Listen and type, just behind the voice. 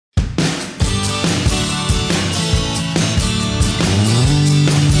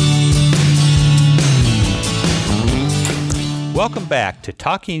Welcome back to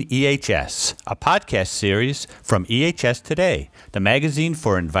Talking EHS, a podcast series from EHS Today, the magazine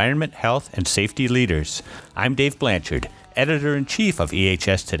for environment, health, and safety leaders. I'm Dave Blanchard, Editor-in-Chief of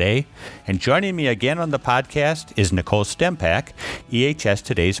EHS Today, and joining me again on the podcast is Nicole Stempak, EHS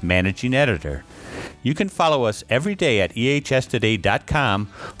Today's Managing Editor. You can follow us every day at ehstoday.com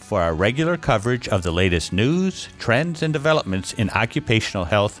for our regular coverage of the latest news, trends, and developments in occupational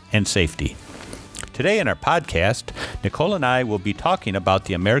health and safety. Today in our podcast, Nicole and I will be talking about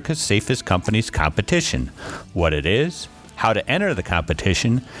the America's Safest Companies competition, what it is, how to enter the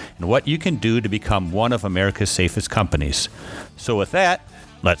competition, and what you can do to become one of America's safest companies. So with that,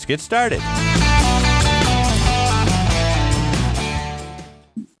 let's get started.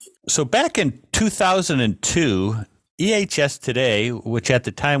 So back in 2002, EHS Today, which at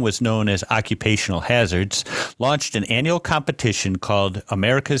the time was known as Occupational Hazards, launched an annual competition called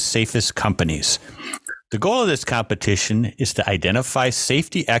America's Safest Companies. The goal of this competition is to identify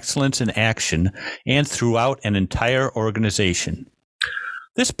safety excellence in action and throughout an entire organization.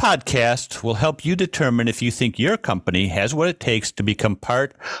 This podcast will help you determine if you think your company has what it takes to become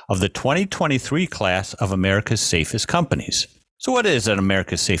part of the 2023 class of America's Safest Companies. So what is an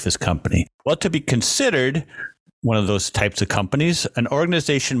America's Safest Company? Well, to be considered one of those types of companies, an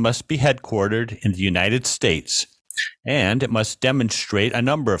organization must be headquartered in the United States, and it must demonstrate a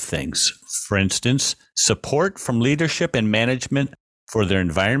number of things. For instance, support from leadership and management for their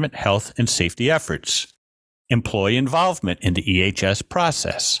environment, health, and safety efforts, employee involvement in the EHS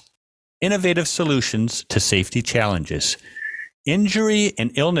process, innovative solutions to safety challenges, injury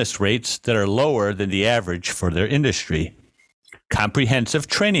and illness rates that are lower than the average for their industry, comprehensive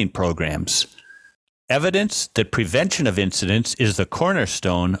training programs, evidence that prevention of incidents is the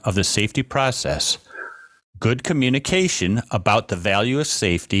cornerstone of the safety process, good communication about the value of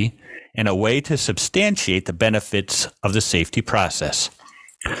safety, and a way to substantiate the benefits of the safety process.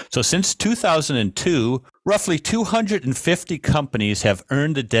 So since 2002, roughly 250 companies have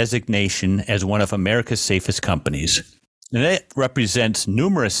earned the designation as one of America's safest companies. And that represents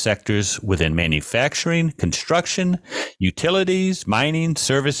numerous sectors within manufacturing, construction, utilities, mining,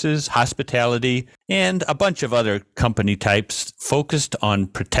 services, hospitality, and a bunch of other company types focused on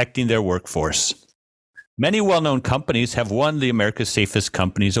protecting their workforce. Many well-known companies have won the America's Safest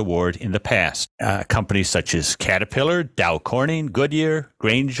Companies Award in the past. Companies such as Caterpillar, Dow Corning, Goodyear,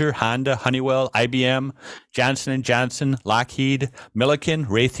 Grainger, Honda, Honeywell, IBM, Johnson & Johnson, Lockheed, Milliken,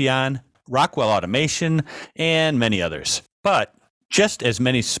 Raytheon, Rockwell Automation, and many others. But just as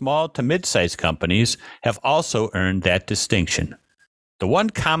many small to mid-sized companies have also earned that distinction. The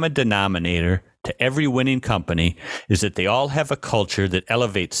one common denominator to every winning company is that they all have a culture that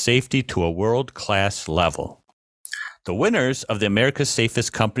elevates safety to a world-class level. The winners of the America's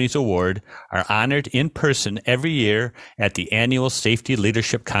Safest Companies Award are honored in person every year at the annual Safety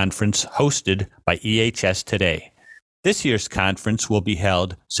Leadership Conference hosted by EHS Today. This year's conference will be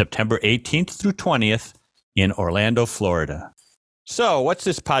held September 18th through 20th in Orlando, Florida. So, what's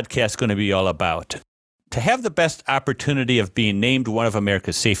this podcast going to be all about? To have the best opportunity of being named one of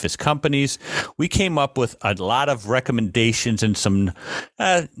America's safest companies, we came up with a lot of recommendations and some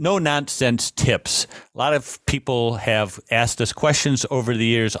no-nonsense tips. A lot of people have asked us questions over the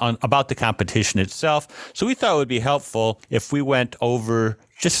years about the competition itself, so we thought it would be helpful if we went over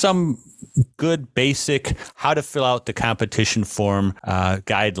just some good basic how to fill out the competition form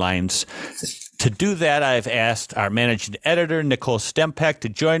guidelines. To do that, I've asked our managing editor, Nicole Stempak, to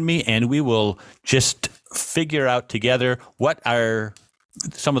join me, and we will just figure out together what are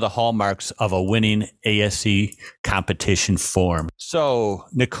some of the hallmarks of a winning ASC competition form. So,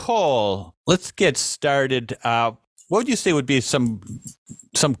 Nicole, let's get started. What would you say would be some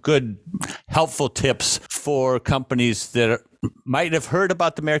good, helpful tips for companies that might have heard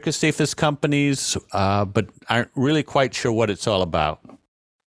about the America's Safest Companies, but aren't really quite sure what it's all about?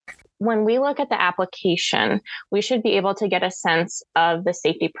 When we look at the application, we should be able to get a sense of the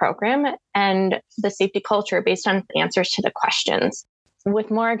safety program and the safety culture based on answers to the questions. With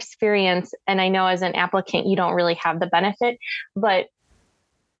more experience, and I know as an applicant, you don't really have the benefit, but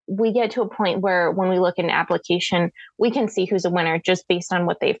we get to a point where when we look at an application, we can see who's a winner just based on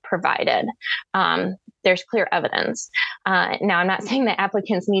what they've provided. There's clear evidence. Now, I'm not saying that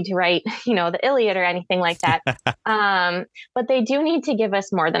applicants need to write, the Iliad or anything like that, but they do need to give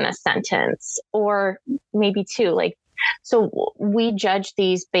us more than a sentence or maybe two. So we judge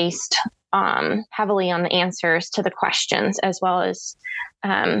these based heavily on the answers to the questions, as well as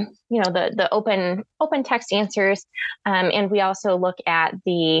the open text answers, and we also look at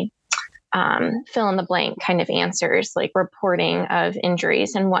the fill in the blank kind of answers, like reporting of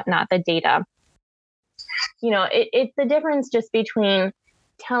injuries and whatnot, the data. It's the difference just between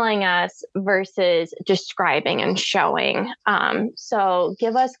telling us versus describing and showing. So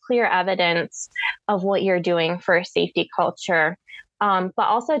give us clear evidence of what you're doing for a safety culture, but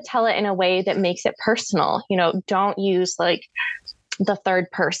also tell it in a way that makes it personal. Don't use like the third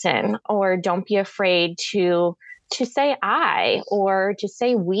person, or don't be afraid to say I or to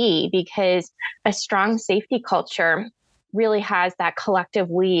say we, because a strong safety culture really has that collective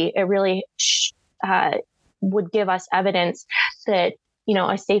we. It really would give us evidence that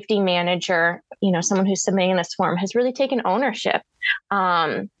a safety manager, someone who's submitting this form, has really taken ownership.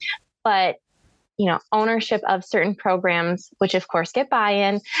 But ownership of certain programs, which of course get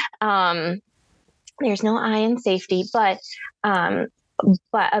buy-in. There's no I in safety, but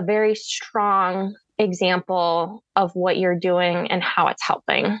a very strong example of what you're doing and how it's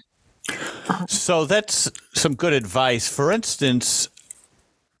helping. So that's some good advice. For instance,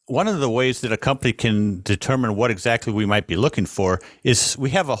 one of the ways that a company can determine what exactly we might be looking for is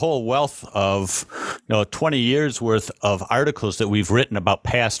we have a whole wealth of 20 years worth of articles that we've written about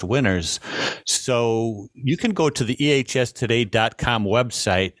past winners. So you can go to the ehstoday.com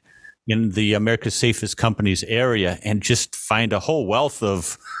website in the America's Safest Companies area and just find a whole wealth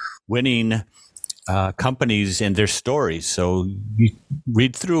of winning companies and their stories. So you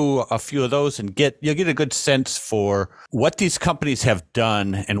read through a few of those and you'll get a good sense for what these companies have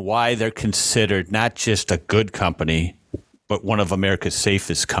done and why they're considered not just a good company, but one of America's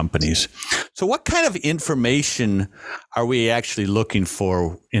safest companies. So what kind of information are we actually looking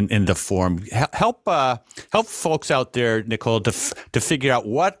for in the form? Help folks out there, Nicole, to figure out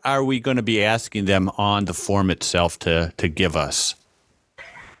what are we going to be asking them on the form itself to give us?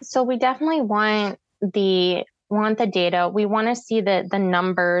 So we definitely want the data. We want to see that the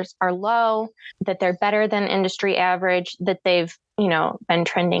numbers are low, that they're better than industry average, that they've, been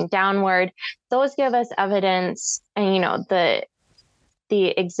trending downward. Those give us evidence, and,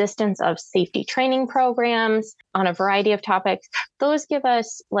 the existence of safety training programs on a variety of topics. Those give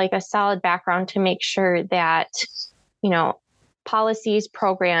us like a solid background to make sure that, policies,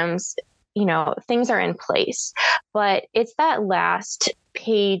 programs, things are in place. But it's that last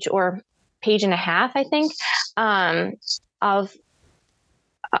page or page and a half, I think, of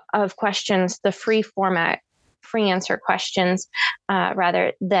questions, the free answer questions,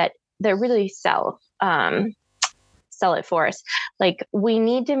 rather, that really sell it for us. Like, we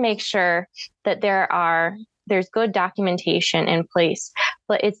need to make sure that there's good documentation in place,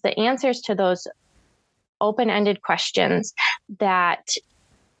 but it's the answers to those open-ended questions that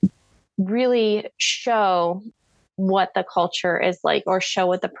really show what the culture is like, or show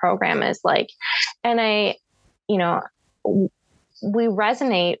what the program is like. And we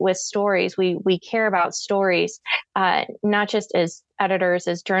resonate with stories. We care about stories, not just as editors,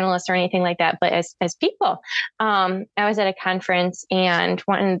 as journalists or anything like that, but as people. I was at a conference, and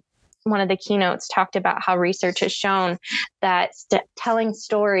one of the keynotes talked about how research has shown that telling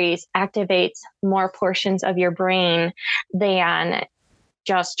stories activates more portions of your brain than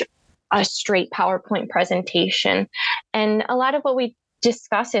just a straight PowerPoint presentation. And a lot of what we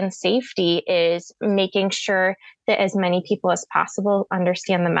discuss in safety is making sure that as many people as possible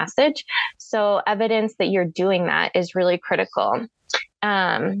understand the message. So evidence that you're doing that is really critical.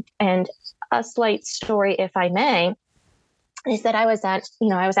 And a slight story, if I may, is that I was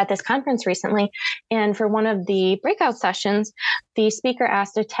at this conference recently, and for one of the breakout sessions, the speaker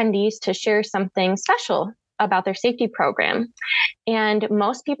asked attendees to share something special about their safety program. And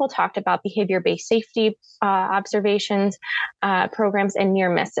most people talked about behavior-based safety observations, programs, and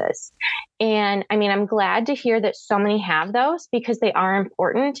near misses. And I'm glad to hear that so many have those, because they are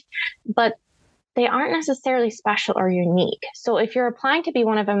important, but they aren't necessarily special or unique. So if you're applying to be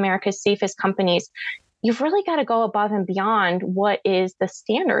one of America's safest companies, you've really got to go above and beyond what is the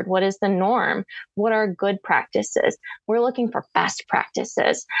standard, what is the norm, what are good practices. We're looking for best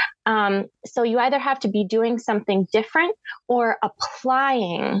practices. So you either have to be doing something different or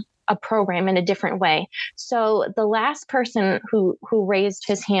applying a program in a different way. So the last person who raised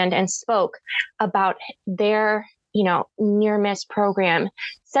his hand and spoke about their near miss program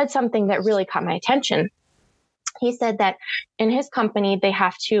said something that really caught my attention. He said that in his company, they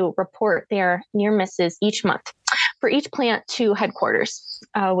have to report their near misses each month for each plant to headquarters,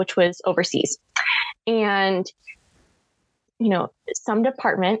 which was overseas. And, some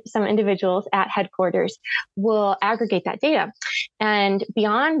individuals at headquarters will aggregate that data. And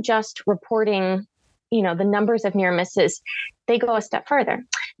beyond just reporting, the numbers of near misses, they go a step further.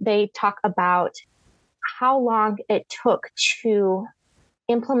 They talk about how long it took to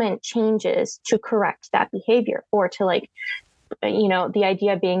implement changes to correct that behavior, or to the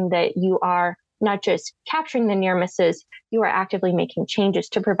idea being that you are not just capturing the near misses, you are actively making changes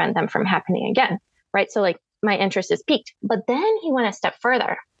to prevent them from happening again, right? So like my interest is piqued. But then he went a step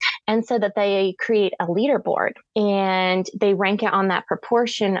further and said that they create a leaderboard and they rank it on that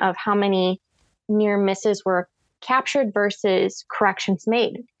proportion of how many near misses were captured versus corrections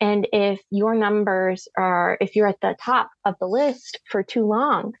made. And if your numbers are, if you're at the top of the list for too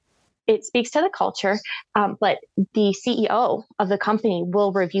long, it speaks to the culture, but the CEO of the company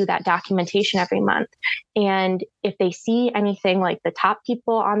will review that documentation every month. And if they see anything like the top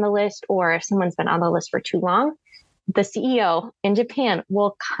people on the list, or if someone's been on the list for too long, the CEO in Japan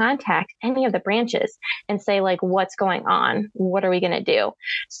will contact any of the branches and say, like, what's going on? What are we going to do?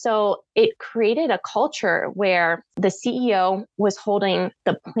 So it created a culture where the CEO was holding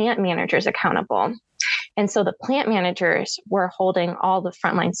the plant managers accountable. And so the plant managers were holding all the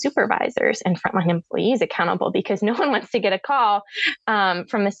frontline supervisors and frontline employees accountable, because no one wants to get a call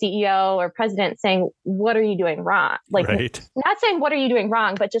from the CEO or president saying, what are you doing wrong? Like, right. Not saying, what are you doing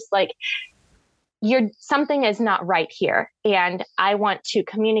wrong, but just like, something is not right here. And I want to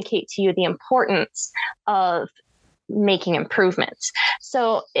communicate to you the importance of making improvements.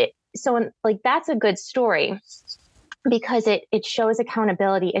 So that's a good story, because it shows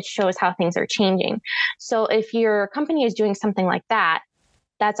accountability. It shows how things are changing. So if your company is doing something like that,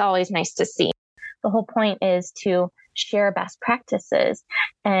 that's always nice to see. The whole point is to share best practices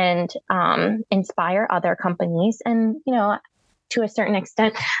and inspire other companies, and, to a certain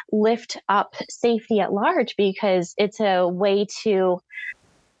extent, lift up safety at large, because it's a way to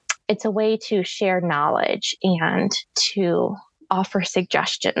share knowledge and to offer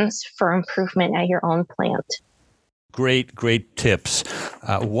suggestions for improvement at your own plant. Great tips.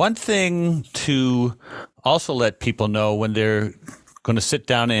 One thing to also let people know when they're going to sit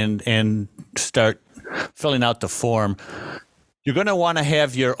down and start filling out the form, you're going to want to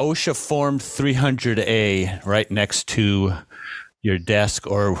have your OSHA Form 300A right next to your desk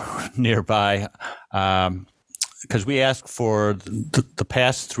or nearby, because we ask for the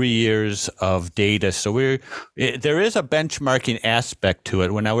past 3 years of data. So there is a benchmarking aspect to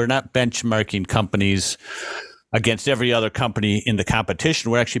it. We're not benchmarking companies against every other company in the competition.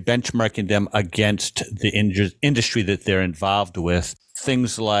 We're actually benchmarking them against the industry that they're involved with.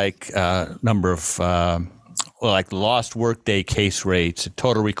 Things like number of like lost workday case rates,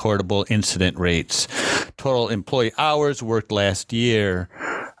 total recordable incident rates, total employee hours worked last year.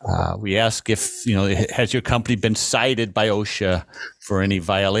 We ask if, has your company been cited by OSHA for any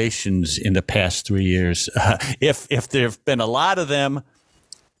violations in the past 3 years? If there have been a lot of them,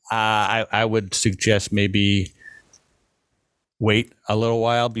 I would suggest maybe wait a little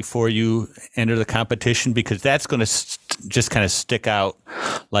while before you enter the competition, because that's going to just kind of stick out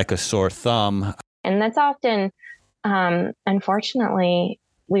like a sore thumb. And that's often, unfortunately,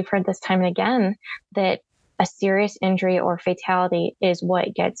 we've heard this time and again, that a serious injury or fatality is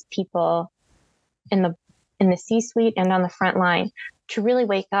what gets people in the C-suite and on the front line to really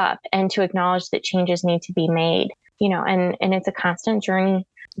wake up and to acknowledge that changes need to be made. And it's a constant journey,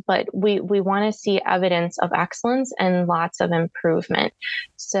 but we want to see evidence of excellence and lots of improvement.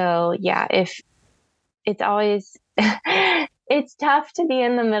 So yeah, if it's always it's tough to be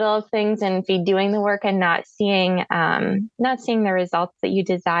in the middle of things and be doing the work and not seeing the results that you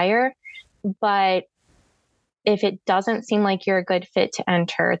desire. But if it doesn't seem like you're a good fit to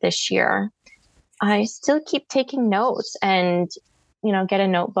enter this year, I still keep taking notes and, get a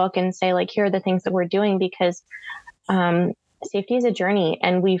notebook and say, like, here are the things that we're doing, because safety is a journey.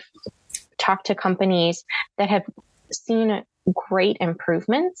 And we've talked to companies that have seen great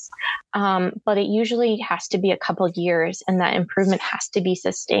improvements, but it usually has to be a couple of years, and that improvement has to be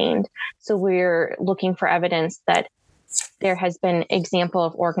sustained. So we're looking for evidence that there has been example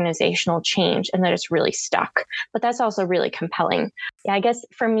of organizational change and that it's really stuck. But that's also really compelling. Yeah, I guess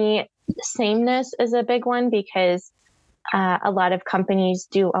for me, sameness is a big one, because a lot of companies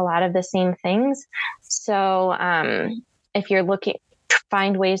do a lot of the same things. So if you're looking to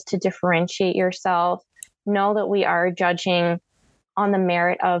find ways to differentiate yourself, know that we are judging on the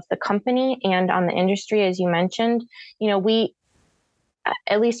merit of the company and on the industry, as you mentioned. We,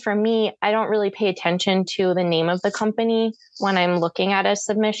 at least for me, I don't really pay attention to the name of the company when I'm looking at a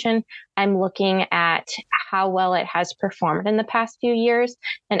submission. I'm looking at how well it has performed in the past few years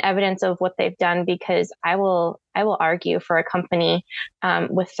and evidence of what they've done, because I will argue for a company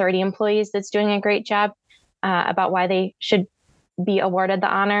with 30 employees that's doing a great job about why they should be awarded the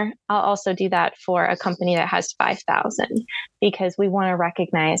honor. I'll also do that for a company that has 5,000, because we want to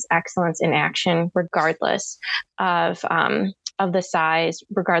recognize excellence in action, regardless of the size,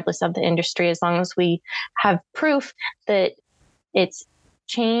 regardless of the industry, as long as we have proof that it's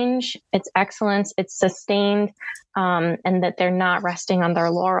change, it's excellence, it's sustained, and that they're not resting on their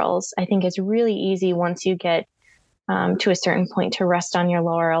laurels. I think it's really easy once you get to a certain point to rest on your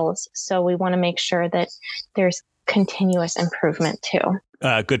laurels. So we want to make sure that there's continuous improvement too.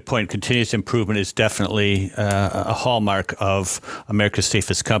 Good point. Continuous improvement is definitely a hallmark of America's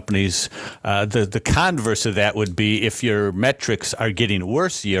Safest Companies. The converse of that would be if your metrics are getting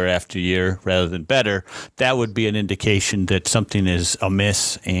worse year after year rather than better, that would be an indication that something is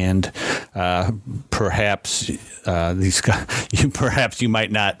amiss, and perhaps you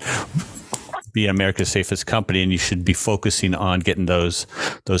might not be America's Safest Company, and you should be focusing on getting those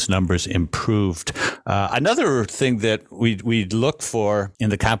numbers improved. Another thing that we look for in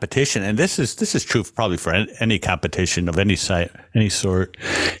the competition, and this is true probably for any competition of any sort,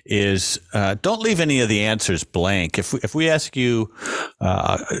 is don't leave any of the answers blank. If we ask you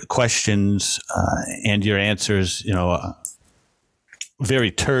questions and your answers,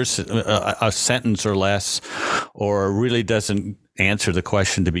 very terse, a sentence or less, or really doesn't answer the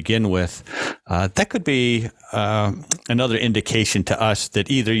question to begin with, that could be another indication to us that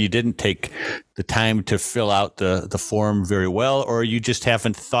either you didn't take the time to fill out the form very well, or you just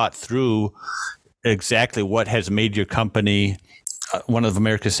haven't thought through exactly what has made your company one of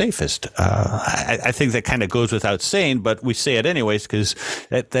America's safest. I think that kind of goes without saying, but we say it anyways because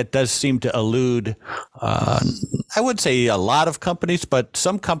that does seem to elude, I would say a lot of companies, but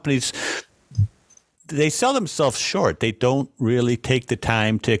some companies, they sell themselves short. They don't really take the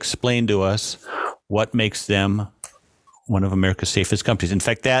time to explain to us what makes them one of America's safest companies. In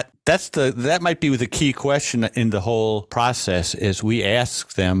fact, that might be the key question in the whole process. Is we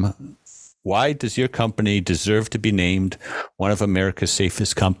ask them, why does your company deserve to be named one of America's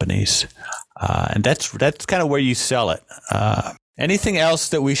safest companies? And that's kind of where you sell it. Anything else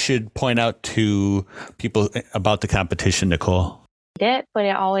that we should point out to people about the competition, Nicole? But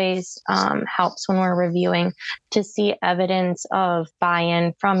it always helps when we're reviewing to see evidence of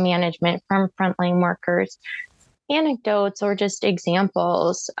buy-in from management, from frontline workers, anecdotes, or just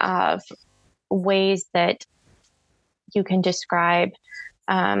examples of ways that you can describe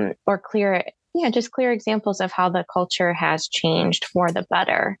or clear examples of how the culture has changed for the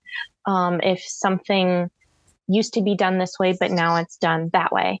better. If something used to be done this way, but now it's done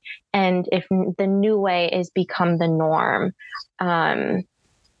that way. And if the new way is become the norm.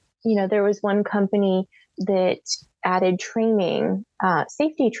 There was one company that added training,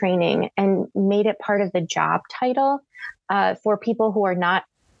 safety training, and made it part of the job title for people who are not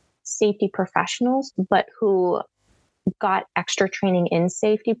safety professionals, but who got extra training in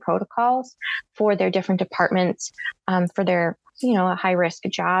safety protocols for their different departments, for their, a high risk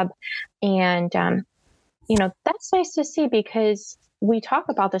job. And, that's nice to see because we talk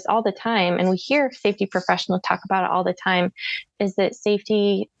about this all the time and we hear safety professionals talk about it all the time, is that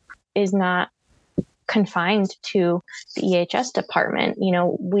safety is not confined to the EHS department.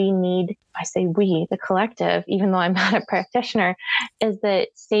 We need, I say we, the collective, even though I'm not a practitioner, is that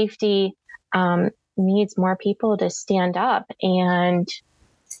safety needs more people to stand up and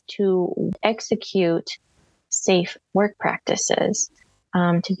to execute safe work practices,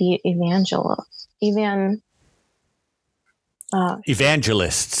 to be evangelists. Yeah.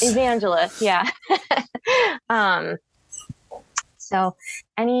 So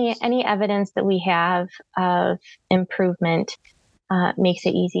any evidence that we have of improvement makes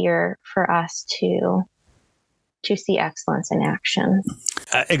it easier for us to see excellence in action.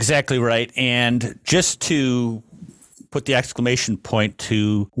 Exactly right. And just to put the exclamation point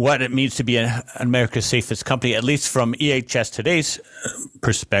to what it means to be an America's safest company, at least from EHS Today's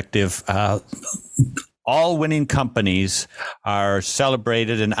perspective, all winning companies are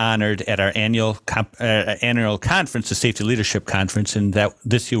celebrated and honored at our annual conference, the Safety Leadership Conference, and that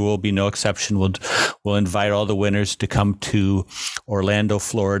this year will be no exception. We'll invite all the winners to come to Orlando,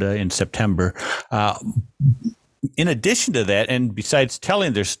 Florida in September. In addition to that, and besides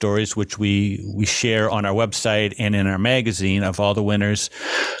telling their stories, which we share on our website and in our magazine of all the winners,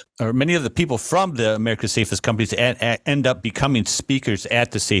 or many of the people from the America's Safest Companies end up becoming speakers at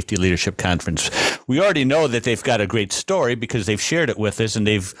the Safety Leadership Conference. We already know that they've got a great story because they've shared it with us and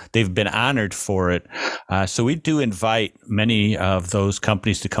they've been honored for it. So we do invite many of those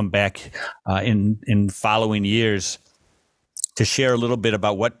companies to come back in following years to share a little bit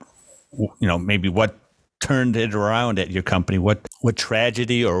about what turned it around at your company, what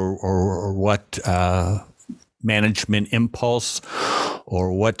tragedy or what management impulse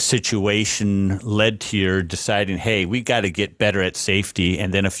or what situation led to your deciding, hey, we got to get better at safety?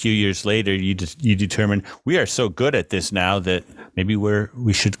 And then a few years later, you determine we are so good at this now that maybe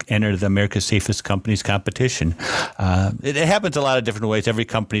we should enter the America's Safest Companies competition. It happens a lot of different ways. Every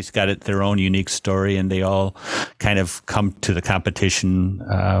company's got their own unique story, and they all kind of come to the competition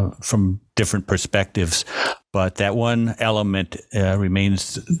from different perspectives. But that one element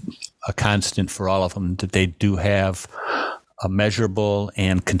remains a constant for all of them, that they do have a measurable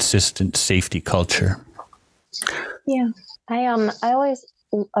and consistent safety culture. Yeah, I always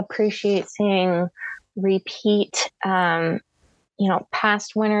appreciate seeing repeat,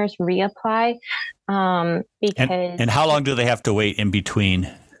 past winners reapply, because. And how long do they have to wait in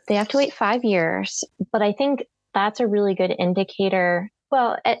between? They have to wait 5 years, but I think that's a really good indicator.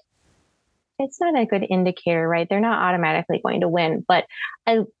 Well, it's not a good indicator, right? They're not automatically going to win, but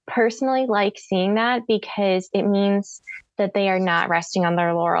I personally like seeing that because it means that they are not resting on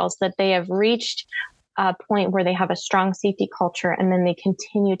their laurels, that they have reached a point where they have a strong safety culture, and then they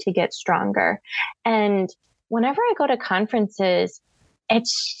continue to get stronger. And whenever I go to conferences,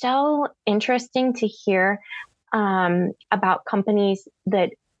 it's so interesting to hear about companies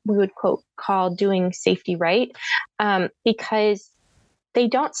that we would quote call doing safety right, because they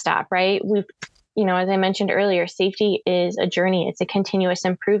don't stop, right? As I mentioned earlier, safety is a journey. It's a continuous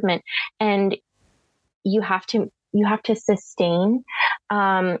improvement, and you have to sustain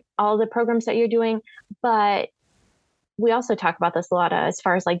all the programs that you're doing. But we also talk about this a lot as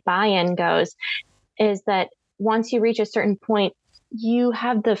far as like buy-in goes, is that once you reach a certain point, you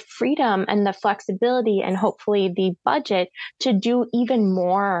have the freedom and the flexibility and hopefully the budget to do even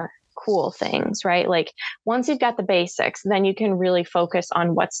more cool things, right? Like once you've got the basics, then you can really focus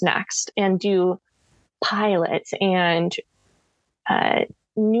on what's next and do pilots and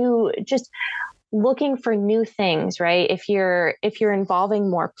just looking for new things, right? If you're involving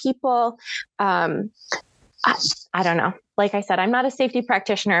more people, I don't know. Like I said, I'm not a safety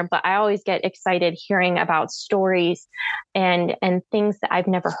practitioner, but I always get excited hearing about stories and things that I've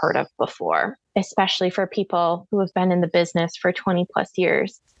never heard of before, especially for people who have been in the business for 20 plus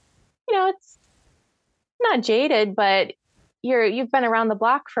years. It's not jaded, but you've been around the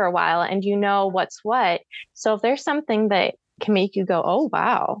block for a while and you know what's what. So if there's something that can make you go, oh,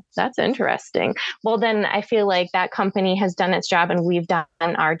 wow, that's interesting. Well, then I feel like that company has done its job and we've done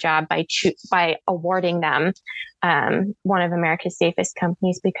our job by awarding them one of America's safest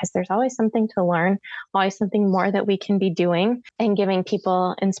companies, because there's always something to learn, always something more that we can be doing, and giving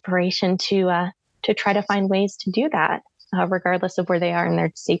people inspiration to try to find ways to do that. Regardless of where they are in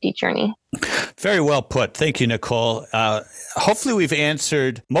their safety journey. Very well put. Thank you, Nicole. Hopefully we've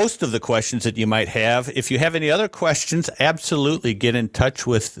answered most of the questions that you might have. If you have any other questions, absolutely get in touch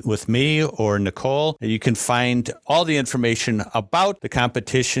with me or Nicole. You can find all the information about the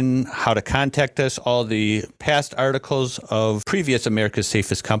competition, how to contact us, all the past articles of previous America's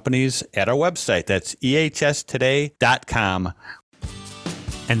Safest Companies at our website. That's ehstoday.com.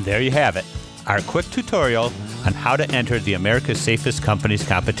 And there you have it, our quick tutorial on how to enter the America's Safest Companies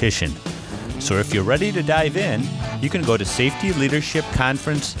competition. So if you're ready to dive in, you can go to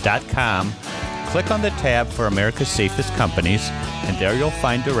safetyleadershipconference.com, click on the tab for America's Safest Companies, and there you'll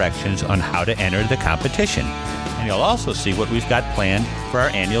find directions on how to enter the competition. And you'll also see what we've got planned for our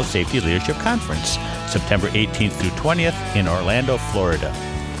annual Safety Leadership Conference, September 18th through 20th in Orlando, Florida.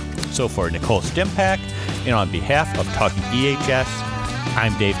 So for Nicole Stimpak, and on behalf of Talking EHS,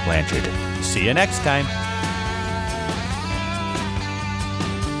 I'm Dave Blanchard. See you next time.